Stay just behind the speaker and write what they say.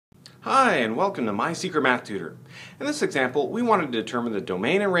Hi, and welcome to My Secret Math Tutor. In this example, we wanted to determine the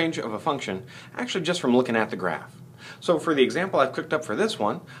domain and range of a function actually just from looking at the graph. So for the example I've cooked up for this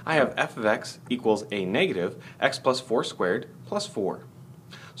one, I have f of x equals a negative x plus 4 squared plus 4.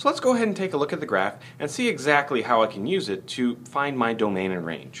 So let's go ahead and take a look at the graph and see exactly how I can use it to find my domain and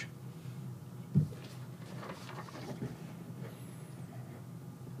range.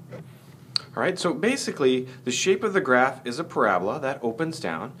 Alright, so basically the shape of the graph is a parabola that opens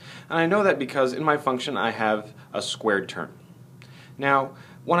down, and I know that because in my function I have a squared term. Now,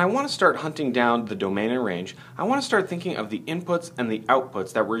 when I want to start hunting down the domain and range, I want to start thinking of the inputs and the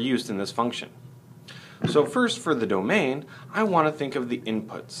outputs that were used in this function. So first, for the domain, I want to think of the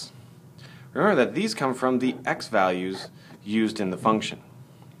inputs. Remember that these come from the x values used in the function.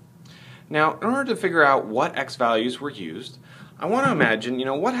 Now, in order to figure out what x values were used, I want to imagine,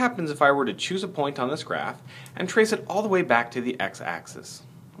 what happens if I were to choose a point on this graph and trace it all the way back to the x-axis.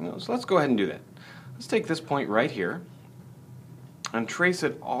 So let's go ahead and do that. Let's take this point right here and trace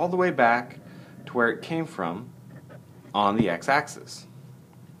it all the way back to where it came from on the x-axis.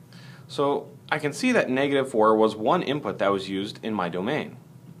 So I can see that negative 4 was one input that was used in my domain.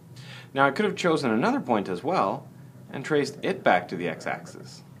 Now I could have chosen another point as well and traced it back to the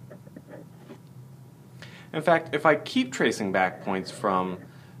x-axis. In fact, if I keep tracing back points from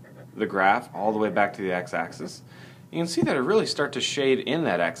the graph all the way back to the x-axis, you can see that it really starts to shade in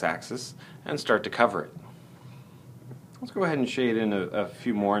that x-axis and start to cover it. Let's go ahead and shade in a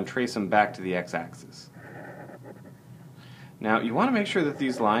few more and trace them back to the x-axis. Now, you want to make sure that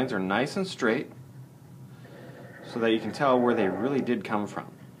these lines are nice and straight so that you can tell where they really did come from.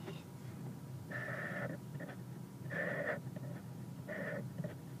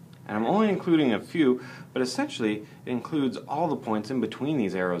 And I'm only including a few, but essentially it includes all the points in between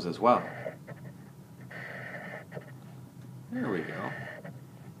these arrows as well. There we go.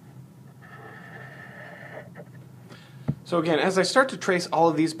 So again, as I start to trace all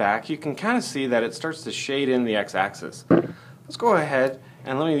of these back, you can kind of see that it starts to shade in the x-axis. Let's go ahead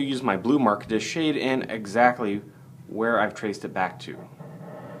and let me use my blue marker to shade in exactly where I've traced it back to.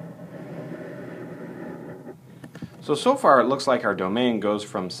 So far it looks like our domain goes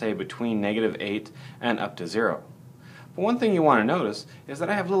from, say, between -8 and up to 0. But one thing you want to notice is that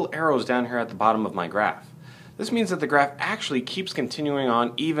I have little arrows down here at the bottom of my graph. This means that the graph actually keeps continuing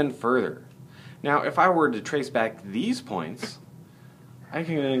on even further. Now, if I were to trace back these points, I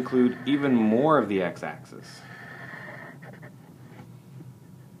can include even more of the x-axis.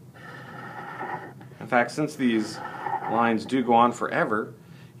 In fact, since these lines do go on forever,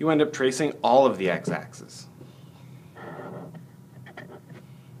 you end up tracing all of the x-axis.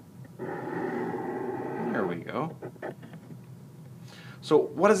 There we go. So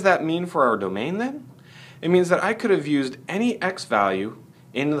what does that mean for our domain then? It means that I could have used any x value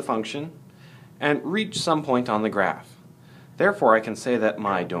in the function and reached some point on the graph. Therefore, I can say that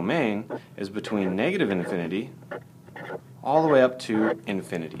my domain is between -infinity all the way up to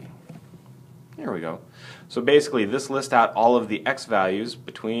infinity. There we go. So basically, this lists out all of the x values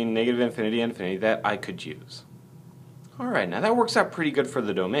between -infinity and infinity that I could use. Alright, now that works out pretty good for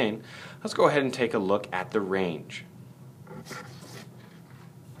the domain. Let's go ahead and take a look at the range.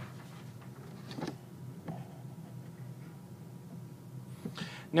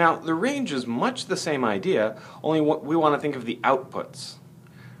 Now, the range is much the same idea, only we want to think of the outputs.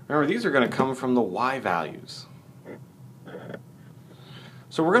 Remember, these are going to come from the y values.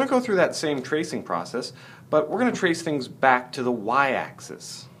 So we're going to go through that same tracing process, but we're going to trace things back to the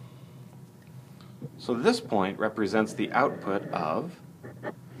y-axis. So this point represents the output of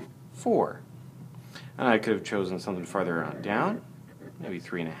 4. And I could have chosen something farther on down, maybe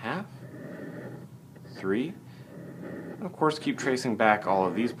 3.5, 3. And of course, keep tracing back all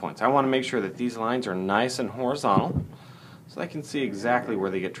of these points. I want to make sure that these lines are nice and horizontal so I can see exactly where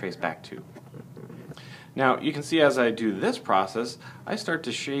they get traced back to. Now, you can see as I do this process, I start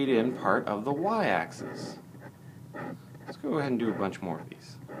to shade in part of the y-axis. Let's go ahead and do a bunch more of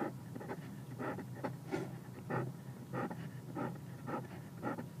these.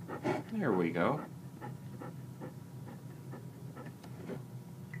 There we go.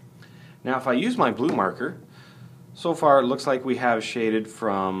 Now if I use my blue marker, so far it looks like we have shaded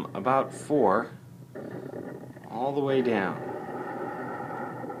from about 4 all the way down.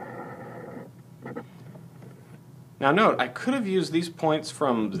 Now note, I could have used these points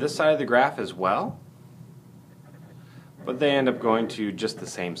from this side of the graph as well, but they end up going to just the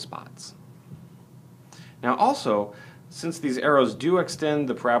same spots. Now also, since these arrows do extend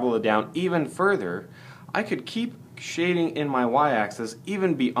the parabola down even further, I could keep shading in my y-axis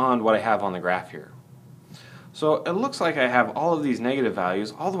even beyond what I have on the graph here. So it looks like I have all of these negative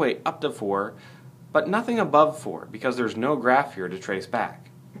values all the way up to 4, but nothing above 4 because there's no graph here to trace back.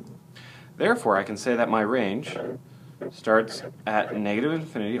 Therefore, I can say that my range starts at negative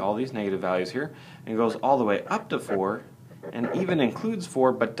infinity, all these negative values here, and goes all the way up to 4, and even includes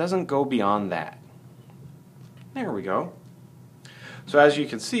 4, but doesn't go beyond that. There we go. So as you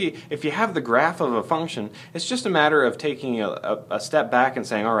can see, if you have the graph of a function, it's just a matter of taking a step back and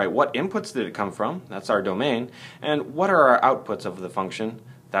saying, all right, what inputs did it come from? That's our domain. And what are our outputs of the function?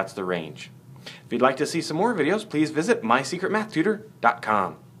 That's the range. If you'd like to see some more videos, please visit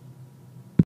mysecretmathtutor.com.